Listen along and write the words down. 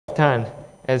tongue.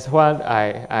 As what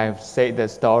I've said the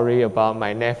story about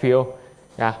my nephew,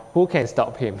 who can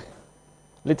stop him?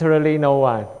 Literally no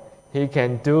one. He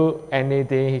can do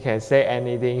anything, he can say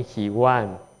anything he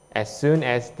wants as soon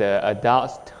as the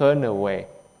adults turn away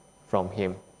from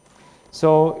him.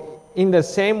 So in the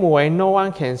same way, no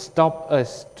one can stop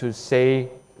us to say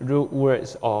rude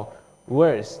words or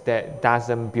words that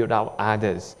doesn't build up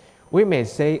others. We may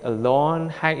say alone,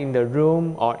 hide in the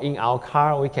room, or in our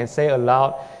car, we can say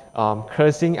aloud,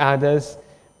 cursing others.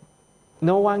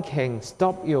 No one can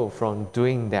stop you from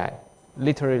doing that.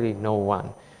 Literally no one.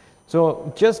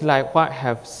 So just like what I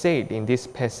have said in this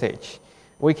passage,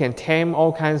 we can tame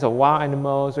all kinds of wild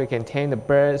animals, we can tame the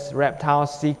birds,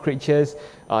 reptiles, sea creatures,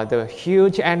 the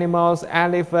huge animals,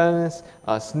 elephants,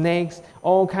 snakes,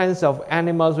 all kinds of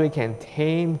animals, we can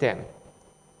tame them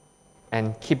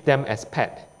and keep them as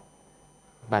pets.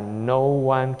 But no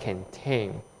one can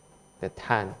tame the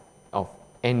tongue of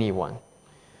anyone.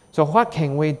 So what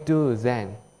can we do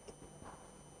then?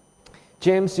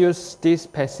 James used this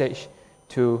passage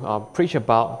to preach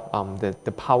about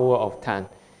the power of tongue.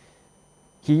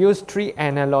 He used three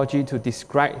analogies to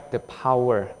describe the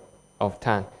power of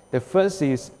tongue. The first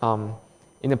is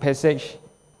in the passage,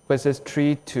 verses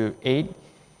 3 to 8.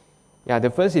 The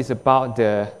first is about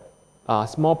the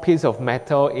small piece of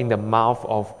metal in the mouth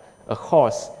of a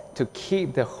horse to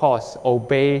keep the horse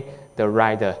obey the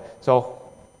rider. So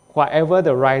whatever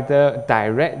the rider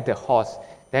directs the horse,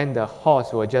 then the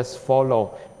horse will just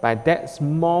follow. By that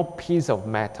small piece of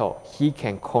metal, he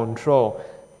can control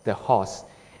the horse.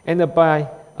 And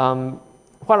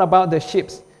what about the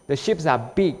ships? The ships are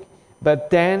big, but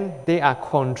then they are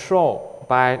controlled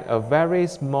by a very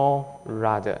small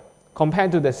rudder.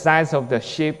 Compared to the size of the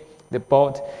ship, the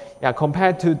boat,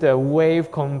 compared to the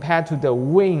wave, compared to the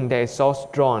wind that is so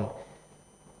strong,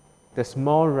 the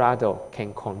small rudder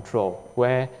can control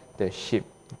where the ship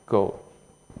goes.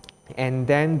 And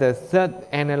then the third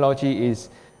analogy is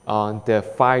the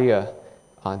fire,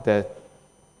 the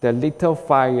little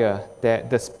fire,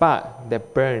 the spark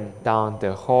that burned down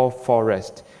the whole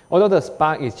forest. Although the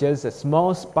spark is just a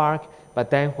small spark,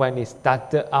 but then when it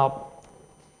started up,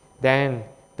 then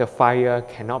the fire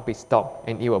cannot be stopped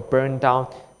and it will burn down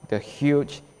the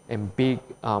huge and big,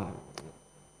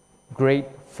 great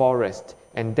forest.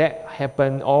 And that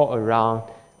happened all around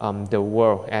the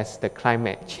world as the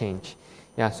climate change.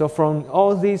 So from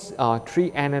all these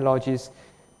three analogies,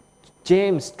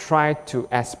 James tried to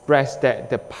express that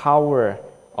the power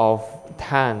of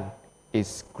tongue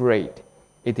is great.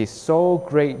 It is so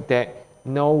great that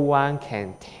no one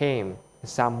can tame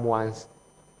someone's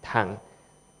tongue.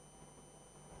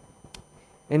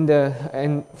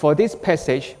 And for this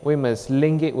passage, we must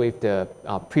link it with the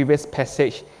previous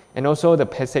passage and also the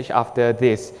passage after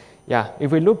this.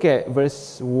 If we look at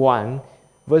verse 1,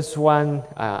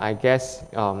 I guess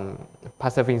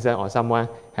Pastor Vincent or someone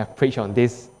have preached on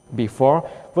this before.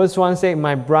 Verse 1 says,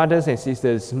 "My brothers and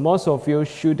sisters, most of you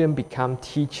shouldn't become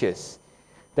teachers."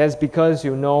 That's because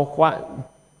you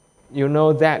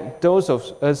know that those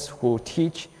of us who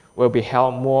teach will be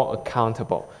held more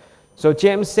accountable. So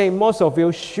James said, most of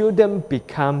you shouldn't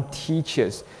become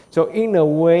teachers. So in a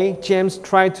way, James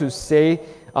tried to say,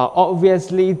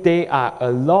 obviously there are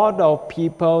a lot of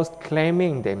people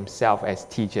claiming themselves as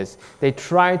teachers. They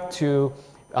try to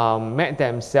make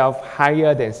themselves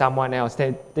higher than someone else.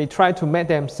 They try to make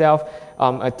themselves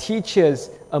teachers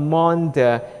among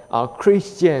the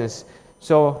Christians.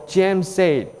 So James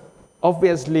said,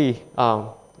 obviously,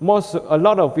 a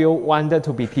lot of you wanted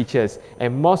to be teachers,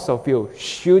 and most of you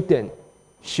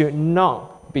should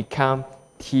not become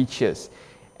teachers.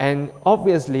 And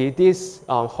obviously, this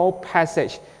whole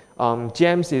passage,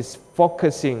 James is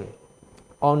focusing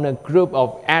on a group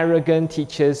of arrogant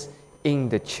teachers in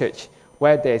the church,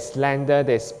 where they slander,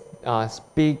 they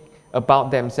speak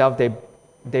about themselves,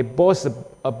 they boast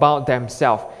about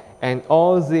themselves, and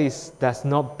all this does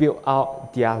not build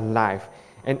out their life,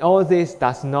 and all this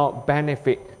does not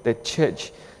benefit the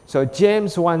church. So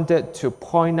James wanted to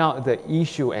point out the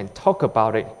issue and talk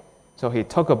about it. So he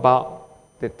talked about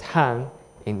the tongue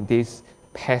in this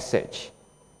passage.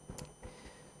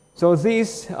 So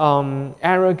these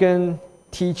arrogant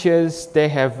teachers, they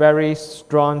have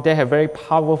very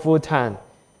powerful tongue,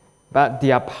 but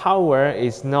their power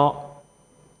is not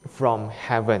from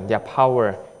heaven. Their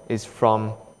power is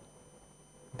from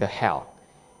the hell.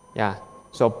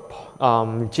 So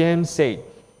James said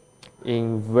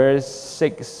in verse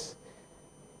 6,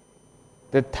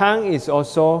 the tongue is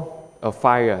also a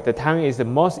fire. The tongue is the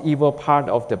most evil part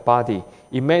of the body.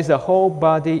 It makes the whole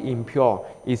body impure.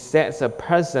 It sets a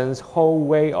person's whole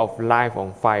way of life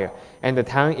on fire. And the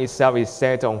tongue itself is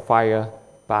set on fire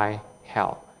by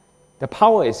hell. The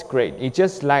power is great. It's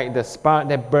just like the spark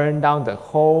that burned down the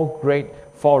whole great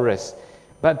forest.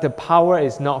 But the power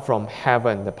is not from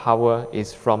heaven. The power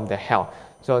is from the hell.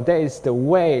 So that is the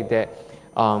way that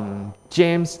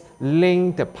James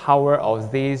linked the power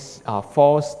of these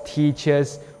false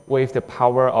teachers with the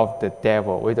power of the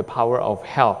devil, with the power of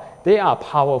hell. They are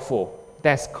powerful.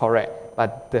 That's correct.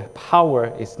 But the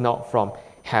power is not from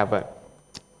heaven.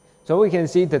 So we can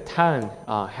see the tongue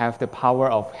have the power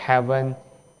of heaven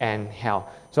and hell.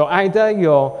 So either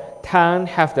your tongue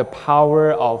have the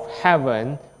power of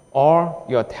heaven or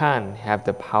your tongue have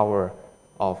the power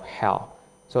of hell.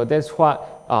 So that's what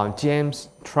James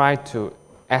tried to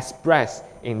express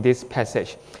in this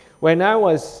passage. When I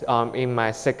was in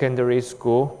my secondary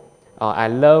school, I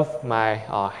love my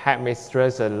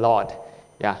headmistress a lot.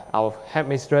 Yeah, our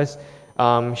headmistress,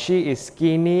 she is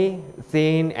skinny,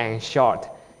 thin, and short.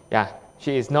 Yeah,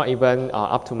 she is not even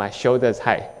up to my shoulders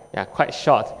height. Yeah, quite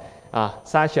short.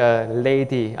 Such a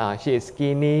lady. She is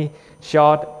skinny,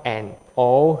 short, and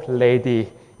old lady.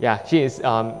 Yeah, she is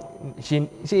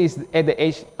at the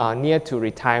age near to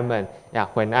retirement. Yeah,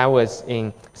 when I was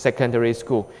in secondary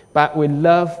school. But we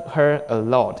love her a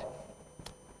lot.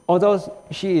 Although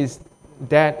she is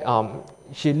that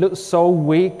she looks so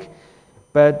weak.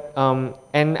 But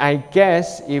and I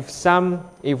guess if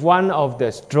one of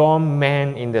the strong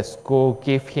men in the school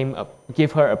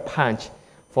give her a punch,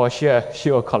 for sure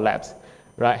she will collapse,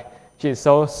 right? She's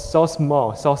so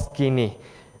small, so skinny,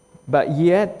 but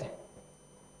yet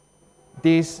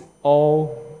this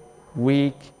old,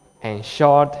 weak, and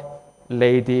short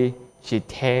lady, she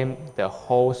tamed the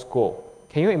whole school.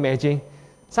 Can you imagine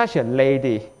such a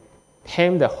lady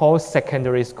tamed the whole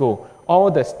secondary school? All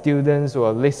the students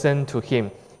will listen to him.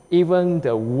 Even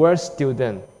the worst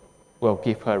student will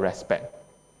give her respect.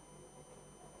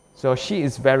 So she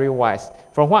is very wise.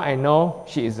 From what I know,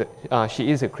 she is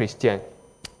a Christian.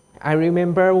 I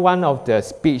remember one of the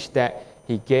speech that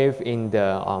he gave in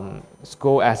the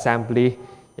school assembly.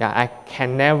 Yeah, I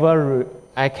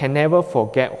can never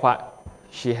forget what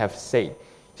she have said.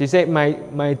 She said,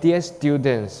 "My dear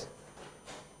students,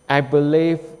 I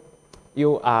believe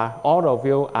all of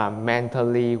you are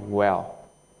mentally well.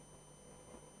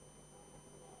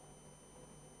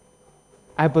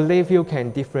 I believe you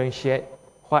can differentiate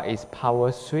what is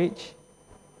power switch,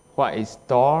 what is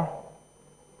door,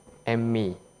 and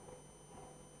me.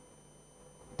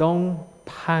 Don't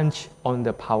punch on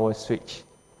the power switch.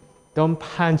 Don't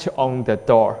punch on the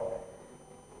door.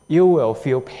 You will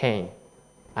feel pain.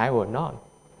 I will not.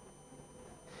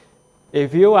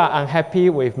 If you are unhappy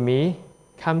with me,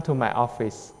 come to my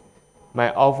office.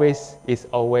 My office is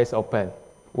always open.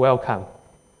 Welcome."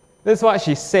 That's what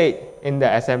she said in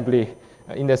the assembly,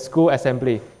 in the school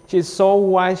assembly. She's so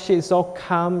wise, she's so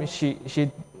calm,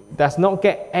 she does not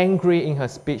get angry in her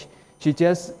speech. She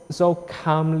just so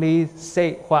calmly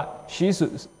said what she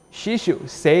should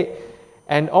say,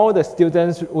 and all the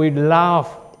students will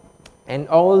laugh. And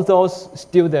all those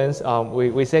students,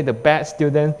 we say the bad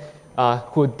students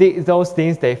who did those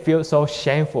things, they feel so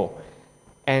shameful.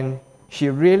 And she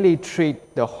really treats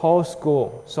the whole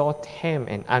school so tame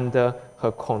and under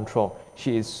her control.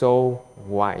 She is so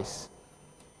wise.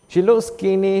 She looks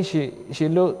skinny, she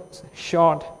looks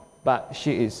short, but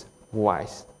she is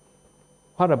wise.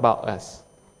 What about us?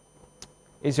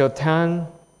 Is your tongue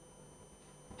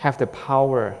have the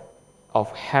power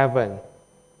of heaven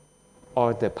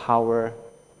or the power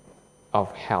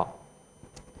of hell?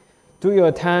 Do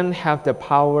your tongue have the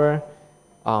power?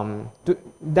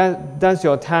 Does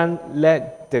your tongue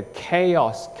let the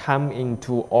chaos come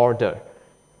into order?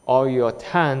 Or your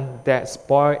tongue that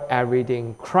spoil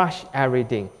everything, crush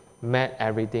everything, made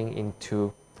everything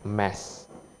into mess?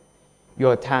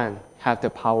 Your tongue have the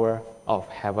power of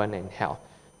heaven and hell.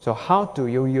 So how do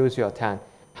you use your tongue?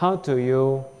 How do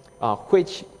you,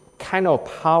 which kind of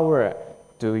power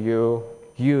do you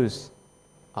use?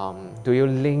 Do you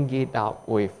link it up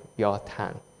with your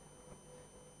tongue?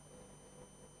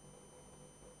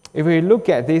 If we look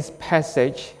at this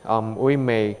passage, we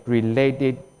may relate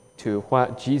it to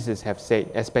what Jesus have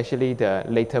said, especially the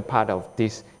later part of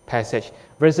this passage.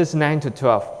 Verses 9 to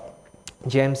 12,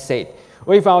 James said,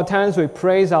 "With our tongues we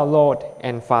praise our Lord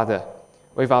and Father.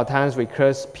 With our tongues we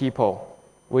curse people.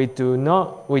 We do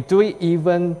it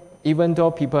even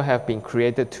though people have been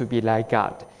created to be like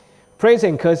God. Praise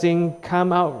and cursing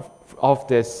come out of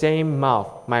the same mouth,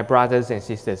 my brothers and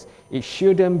sisters. It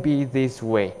shouldn't be this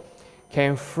way.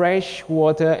 Can fresh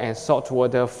water and salt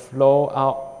water flow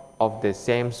out of the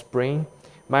same spring?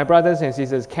 My brothers and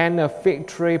sisters, can a fig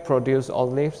tree produce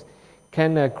olives?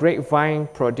 Can a grapevine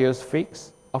produce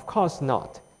figs? Of course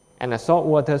not. and a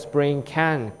saltwater spring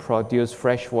can't produce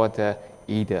fresh water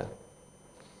either.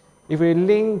 If we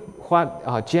link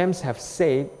what James have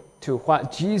said to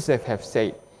what Jesus have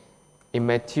said in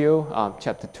Matthew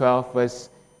chapter 12, verse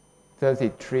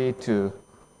 33 to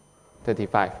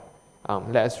 35.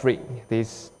 Let's read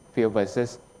these few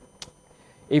verses.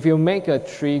 If you make a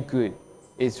tree good,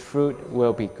 its fruit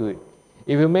will be good.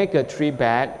 If you make a tree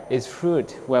bad, its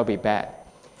fruit will be bad.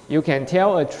 You can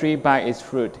tell a tree by its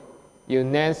fruit. You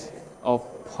nest of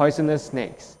poisonous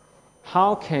snakes.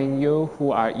 How can you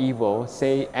who are evil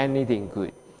say anything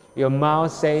good? Your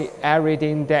mouth says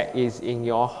everything that is in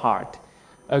your heart.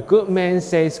 A good man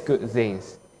says good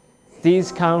things.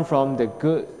 These come from the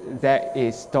good that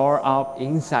is stored up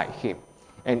inside him.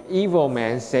 An evil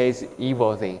man says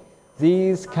evil things.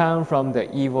 These come from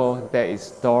the evil that is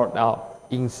stored up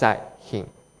inside him.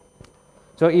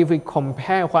 So if we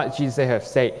compare what Jesus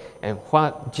has said and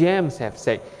what James have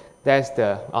said, there's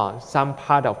the some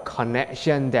part of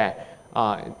connection there.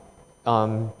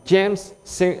 James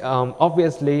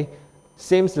obviously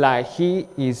seems like he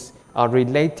is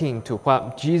relating to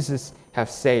what Jesus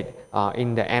have said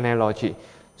in the analogy.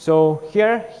 So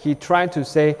here he tried to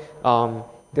say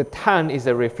the tongue is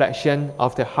a reflection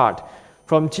of the heart.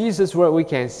 From Jesus' word we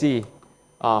can see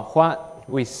what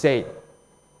we say,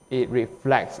 it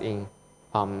reflects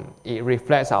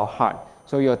our heart.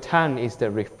 So your tongue is the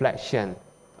reflection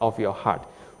of your heart.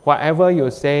 Whatever you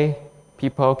say,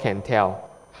 people can tell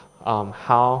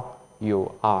how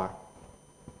you are.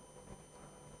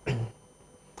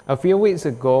 A few weeks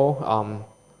ago,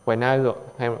 when I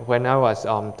was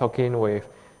talking with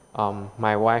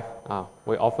my wife,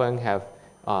 we often have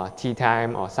tea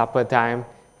time or supper time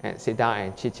and sit down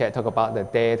and chit-chat, talk about the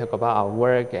day, talk about our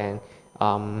work, and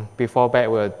before bed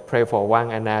we'll pray for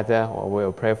one another or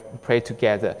we'll pray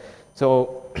together.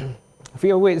 So a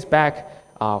few weeks back,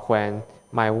 when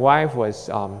my wife was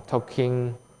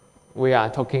we are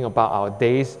talking about our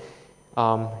days,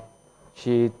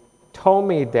 she told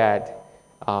me that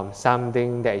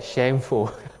something that is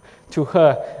shameful to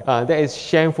her, that is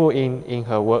shameful in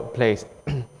her workplace.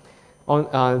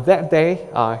 On that day,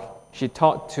 she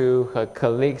talked to her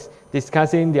colleagues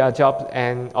discussing their jobs,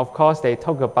 and of course they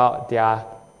talk about their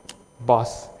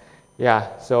boss.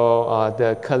 Yeah, so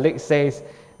the colleague says,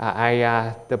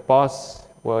 the boss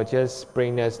will just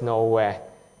bring us nowhere.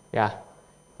 Yeah,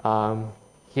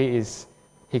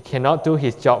 he cannot do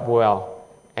his job well.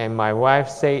 And my wife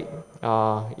said,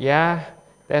 yeah,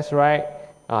 that's right.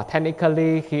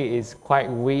 Technically, he is quite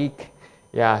weak.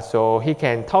 Yeah, so he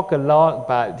can talk a lot,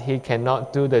 but he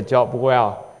cannot do the job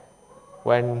well.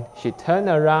 When she turned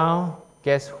around,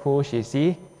 guess who she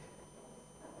see?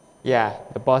 Yeah,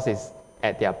 the boss is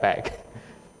at their back.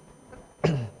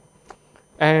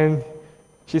 And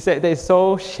she said that's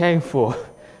so shameful.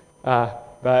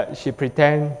 But she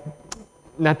pretend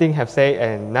nothing have said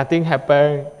and nothing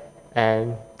happened,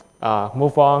 and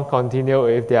move on, continue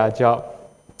with their job.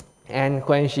 And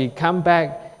when she come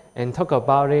back and talk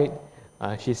about it,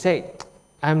 she said,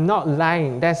 I'm not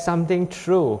lying, that's something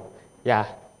true. Yeah,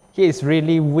 he is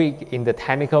really weak in the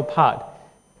technical part.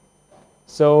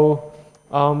 So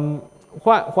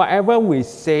whatever we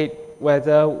say,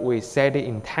 whether we said it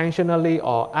intentionally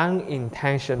or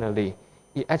unintentionally,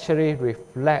 it actually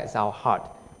reflects our heart.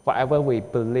 Whatever we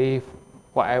believe,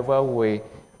 whatever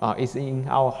is in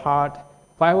our heart,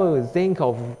 whatever we think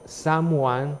of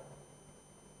someone,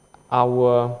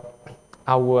 our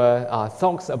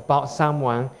thoughts about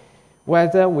someone,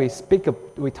 whether we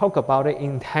talk about it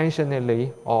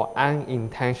intentionally or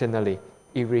unintentionally,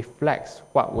 it reflects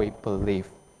what we believe.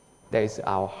 That is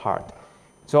our heart.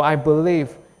 So I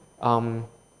believe, and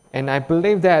I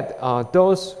believe that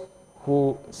those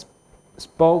who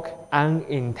spoke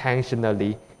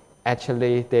unintentionally,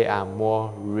 actually they are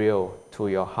more real to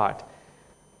your heart.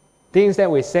 Things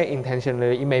that we say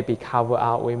intentionally, it may be covered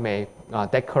out. We may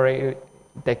decorate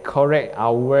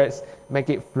our words, make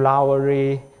it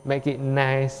flowery, make it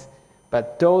nice.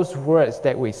 But those words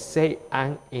that we say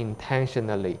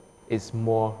unintentionally is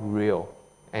more real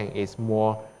and is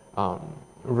more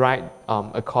right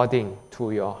according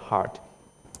to your heart.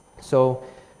 So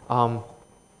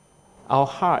our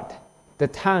heart, the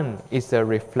tongue is a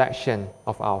reflection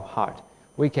of our heart.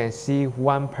 We can see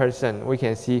one person, we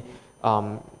can see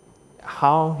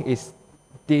how is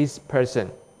this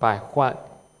person by what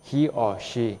he or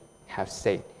she have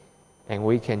said, and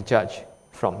we can judge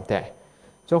from there.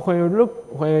 So when you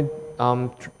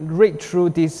read through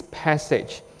this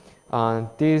passage,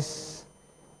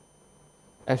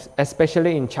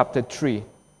 especially in chapter 3,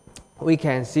 we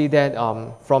can see that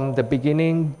from the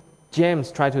beginning,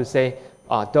 James tried to say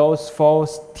those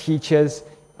false teachers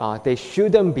they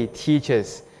shouldn't be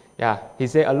teachers. Yeah, he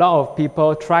said a lot of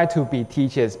people try to be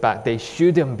teachers, but they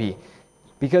shouldn't be,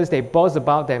 because they boast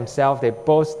about themselves, they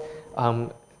boast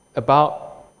about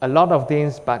a lot of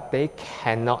things, but they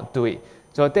cannot do it.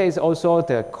 So that is also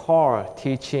the core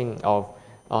teaching of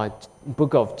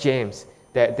book of James,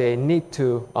 that we need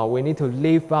to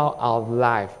live out our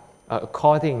life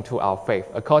according to our faith,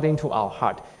 according to our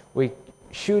heart. We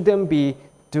shouldn't be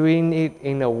doing it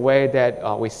in a way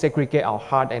that we segregate our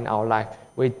heart and our life.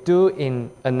 We do in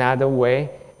another way,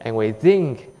 and we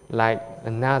think like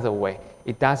another way.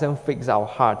 It doesn't fix our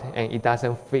heart, and it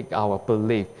doesn't fit our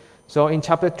belief. So in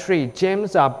chapter 3,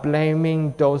 James are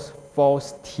blaming those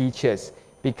false teachers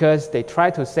because they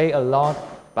try to say a lot,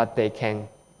 but they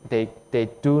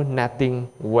do nothing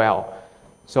well.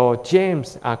 So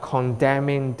James are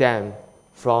condemning them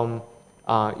from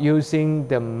using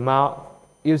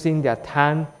their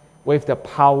tongue with the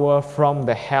power from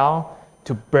the hell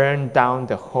to burn down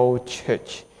the whole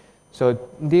church. So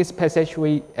this passage,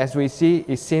 as we see,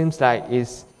 it seems like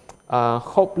it's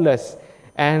hopeless.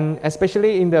 And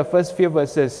especially in the first few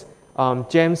verses,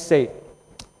 James said,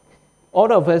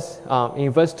 all of us,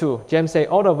 in verse 2, James said,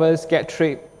 all of us get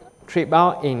tripped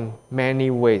out in many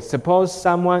ways. Suppose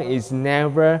someone is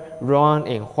never wrong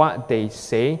in what they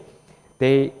say,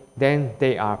 then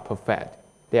they are perfect.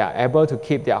 They are able to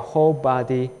keep their whole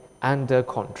body under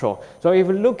control. So if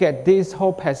you look at this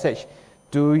whole passage,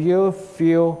 do you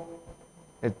feel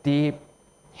a deep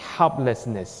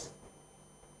helplessness?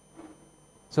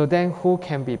 So then who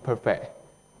can be perfect?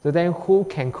 So then who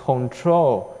can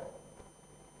control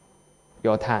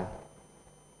your tongue?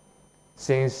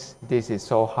 Since this is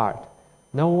so hard,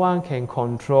 no one can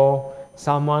control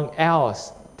someone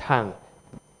else's tongue.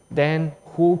 Then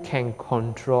who can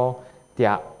control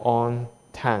their own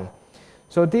tongue?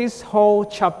 So this whole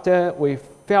chapter, we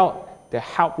felt the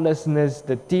helplessness,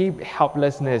 the deep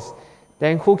helplessness.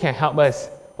 Then who can help us?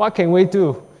 What can we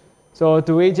do? So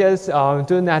do we just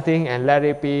do nothing and let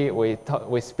it be? We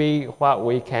speak what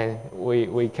we can. We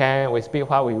speak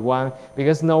what we want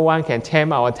because no one can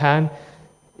tame our tongue.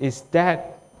 Is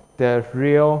that the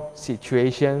real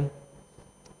situation?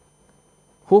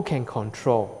 Who can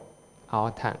control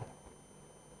our tongue?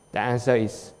 The answer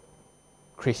is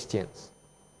Christians.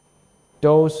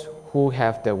 Those who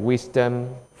have the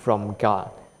wisdom from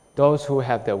God. Those who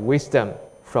have the wisdom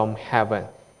from heaven.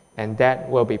 And that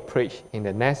will be preached in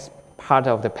the next part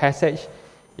of the passage,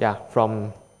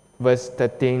 from verse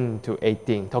 13 to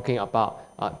 18, talking about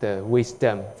the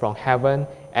wisdom from heaven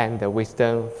and the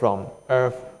wisdom from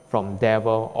earth, from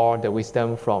devil, or the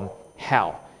wisdom from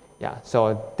hell.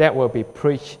 So that will be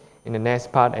preached in the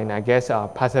next part, and I guess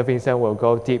Pastor Vincent will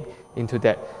go deep into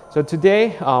that. So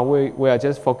today we are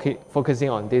just focusing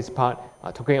on this part,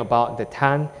 talking about the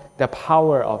tongue, the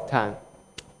power of tongue.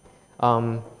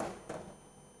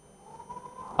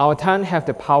 Our tongue have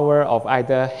the power of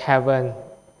either heaven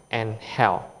and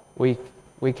hell. We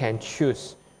can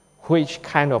choose which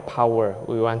kind of power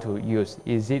we want to use.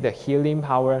 Is it the healing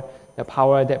power, the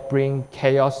power that brings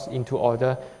chaos into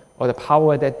order, or the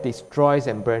power that destroys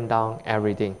and burns down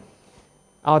everything?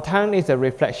 Our tongue is a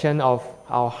reflection of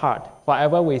our heart.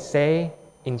 Whatever we say,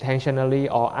 intentionally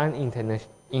or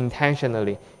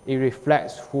unintentionally, it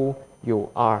reflects who you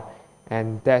are.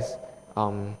 And that's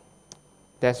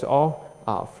all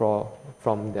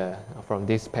from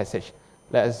this passage.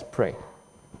 Let us pray.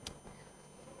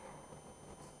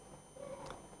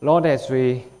 Lord, as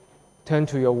we turn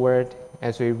to your word,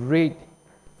 as we read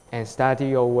and study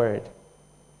your word,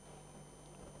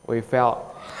 we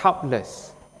felt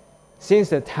helpless. Since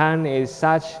the tongue is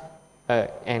such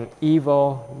an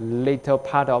evil little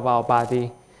part of our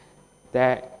body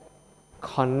that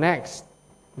connects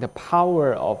the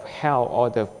power of hell or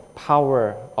the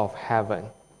power of heaven.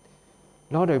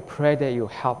 Lord, I pray that you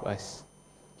help us.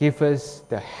 Give us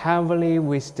the heavenly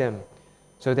wisdom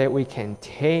so that we can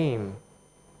tame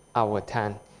our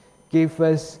tongue. Give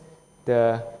us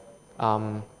the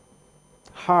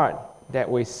heart that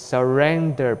we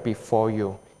surrender before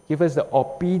you. Give us the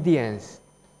obedience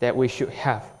that we should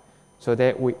have so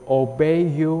that we obey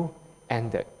you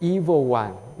and the evil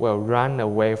one will run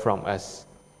away from us.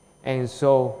 And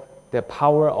so the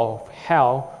power of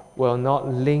hell will not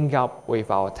link up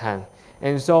with our tongue.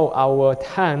 And so our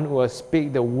tongue will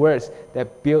speak the words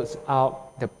that builds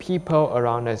out the people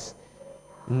around us,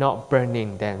 not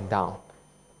burning them down.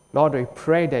 Lord, we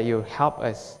pray that you help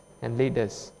us and lead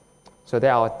us so that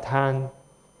our tongue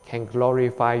can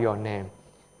glorify your name.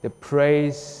 The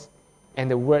praise and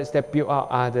the words that build out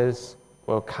others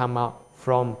will come out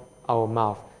from our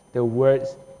mouth. The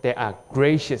words that are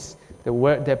gracious, the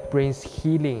word that brings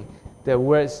healing, the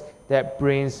words that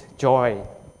brings joy,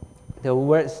 the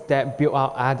words that build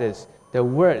up others, the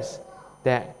words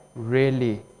that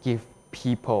really give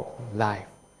people life.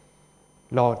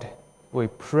 Lord, we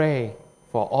pray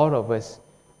for all of us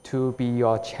to be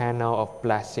your channel of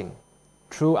blessing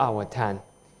through our tongue,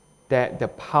 that the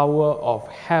power of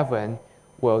heaven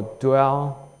will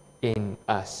dwell in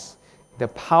us. The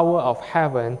power of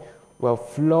heaven will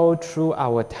flow through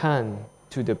our tongue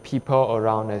to the people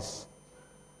around us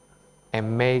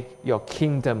and make your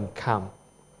kingdom come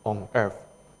on earth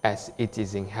as it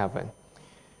is in heaven.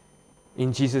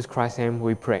 In Jesus Christ's name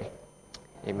we pray.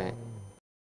 Amen.